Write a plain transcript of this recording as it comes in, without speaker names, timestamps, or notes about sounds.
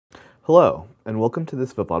Hello, and welcome to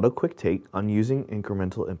this Vivado quick take on using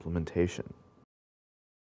incremental implementation.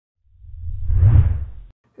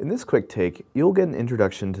 In this quick take, you'll get an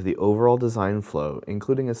introduction to the overall design flow,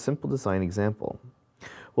 including a simple design example.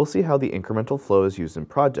 We'll see how the incremental flow is used in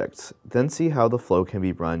projects, then see how the flow can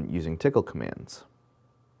be run using tickle commands.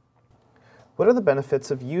 What are the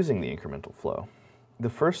benefits of using the incremental flow? The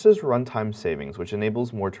first is runtime savings, which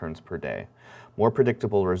enables more turns per day. More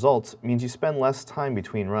predictable results means you spend less time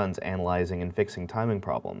between runs analyzing and fixing timing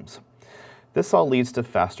problems. This all leads to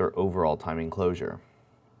faster overall timing closure.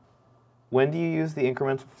 When do you use the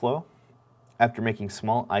incremental flow? After making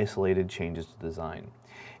small isolated changes to design.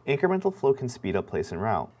 Incremental flow can speed up place and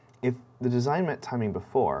route. If the design met timing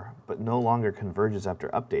before, but no longer converges after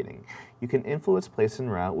updating, you can influence place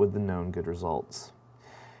and route with the known good results.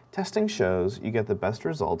 Testing shows you get the best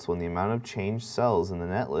results when the amount of changed cells in the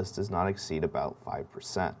net list does not exceed about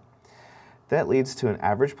 5%. That leads to an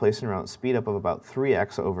average place and route speedup of about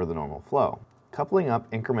 3x over the normal flow. Coupling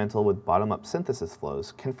up incremental with bottom-up synthesis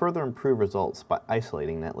flows can further improve results by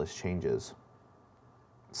isolating net list changes.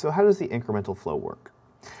 So how does the incremental flow work?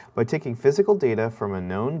 By taking physical data from a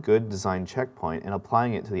known good design checkpoint and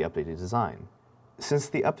applying it to the updated design. Since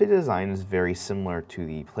the updated design is very similar to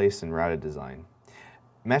the placed and routed design,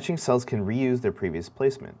 matching cells can reuse their previous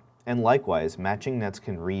placement, and likewise, matching nets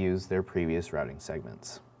can reuse their previous routing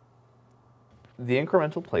segments. The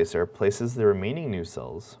incremental placer places the remaining new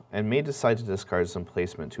cells and may decide to discard some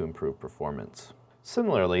placement to improve performance.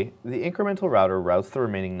 Similarly, the incremental router routes the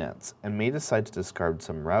remaining nets and may decide to discard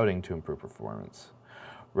some routing to improve performance.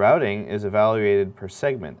 Routing is evaluated per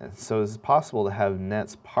segment, and so it's possible to have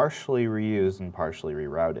nets partially reused and partially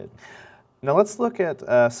rerouted. Now let's look at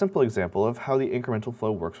a simple example of how the incremental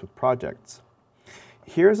flow works with projects.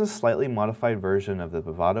 Here is a slightly modified version of the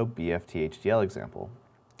Vivado BFT HDL example.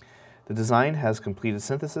 The design has completed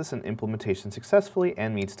synthesis and implementation successfully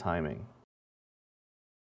and meets timing.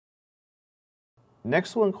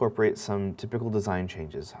 Next, we'll incorporate some typical design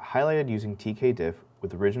changes, highlighted using TK-diff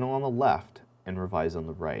with original on the left and revise on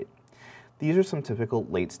the right. These are some typical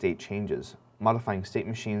late-state changes, modifying state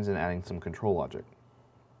machines and adding some control logic.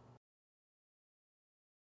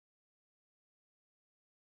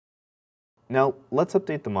 Now, let's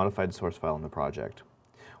update the modified source file in the project.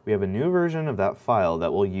 We have a new version of that file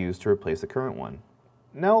that we'll use to replace the current one.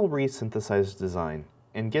 Now we'll resynthesize the design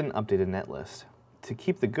and get an updated netlist. To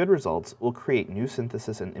keep the good results, we'll create new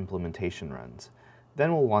synthesis and implementation runs.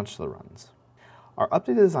 Then we'll launch the runs. Our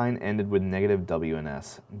updated design ended with negative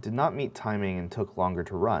WNS, did not meet timing and took longer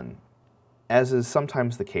to run. As is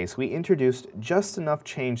sometimes the case, we introduced just enough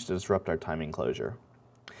change to disrupt our timing closure.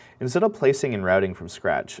 Instead of placing and routing from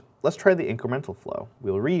scratch, let's try the incremental flow.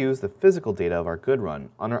 We'll reuse the physical data of our good run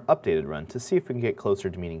on our updated run to see if we can get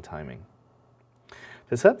closer to meeting timing.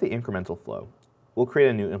 To set up the incremental flow, we'll create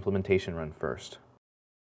a new implementation run first.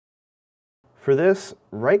 For this,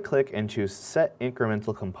 right-click and choose Set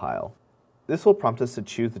Incremental Compile. This will prompt us to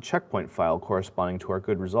choose the checkpoint file corresponding to our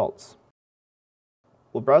good results.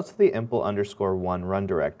 We'll browse to the impl_1 run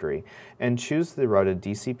directory and choose the routed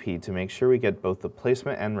DCP to make sure we get both the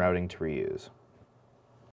placement and routing to reuse.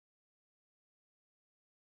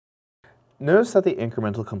 Notice that the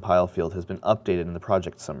incremental compile field has been updated in the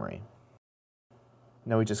project summary.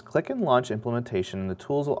 Now we just click and launch implementation and the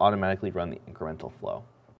tools will automatically run the incremental flow.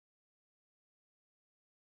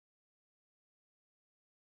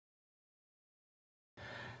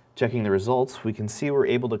 Checking the results, we can see we're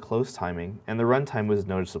able to close timing, and the runtime was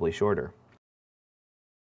noticeably shorter.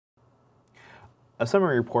 A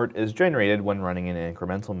summary report is generated when running in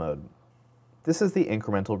incremental mode. This is the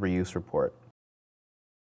incremental reuse report.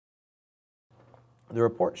 The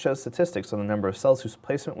report shows statistics on the number of cells whose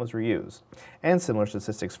placement was reused, and similar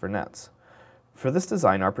statistics for nets. For this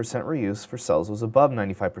design, our percent reuse for cells was above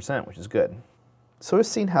 95%, which is good. So we've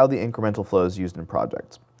seen how the incremental flow is used in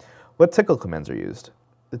projects. What tickle commands are used?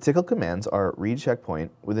 The tickle commands are read checkpoint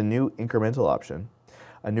with a new incremental option,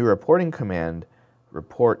 a new reporting command,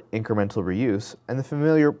 report incremental reuse, and the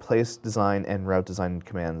familiar place design and route design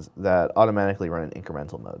commands that automatically run in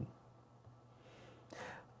incremental mode.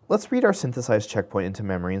 Let's read our synthesized checkpoint into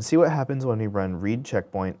memory and see what happens when we run read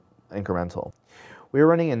checkpoint incremental. We are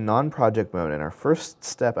running in non-project mode and our first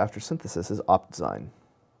step after synthesis is op design.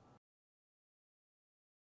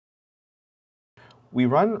 We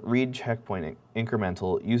run read checkpoint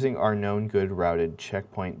incremental using our known good routed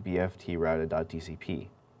checkpoint BFT routed.dcp.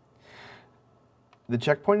 The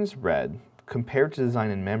checkpoint is read, compared to design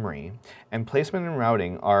in memory, and placement and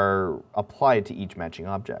routing are applied to each matching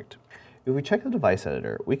object. If we check the device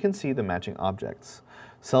editor, we can see the matching objects.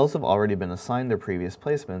 Cells have already been assigned their previous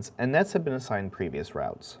placements, and nets have been assigned previous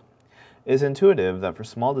routes. It is intuitive that for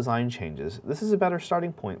small design changes, this is a better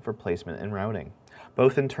starting point for placement and routing,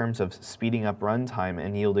 both in terms of speeding up runtime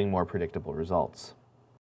and yielding more predictable results.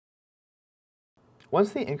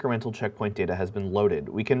 Once the incremental checkpoint data has been loaded,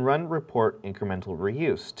 we can run report incremental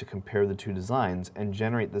reuse to compare the two designs and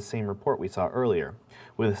generate the same report we saw earlier,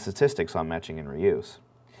 with statistics on matching and reuse.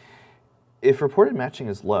 If reported matching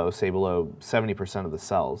is low, say below 70% of the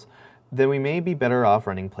cells, then we may be better off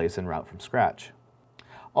running place and route from scratch.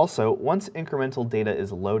 Also, once incremental data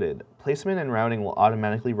is loaded, placement and routing will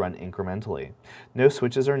automatically run incrementally. No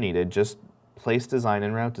switches are needed, just place design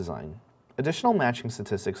and route design. Additional matching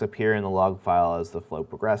statistics appear in the log file as the flow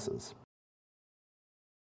progresses.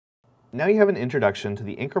 Now you have an introduction to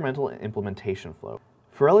the incremental implementation flow.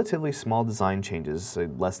 For relatively small design changes, say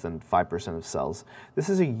less than 5% of cells, this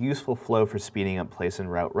is a useful flow for speeding up place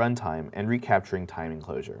and route runtime and recapturing time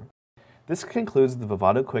enclosure. This concludes the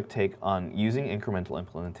Vivado quick take on using incremental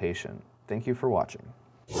implementation. Thank you for watching.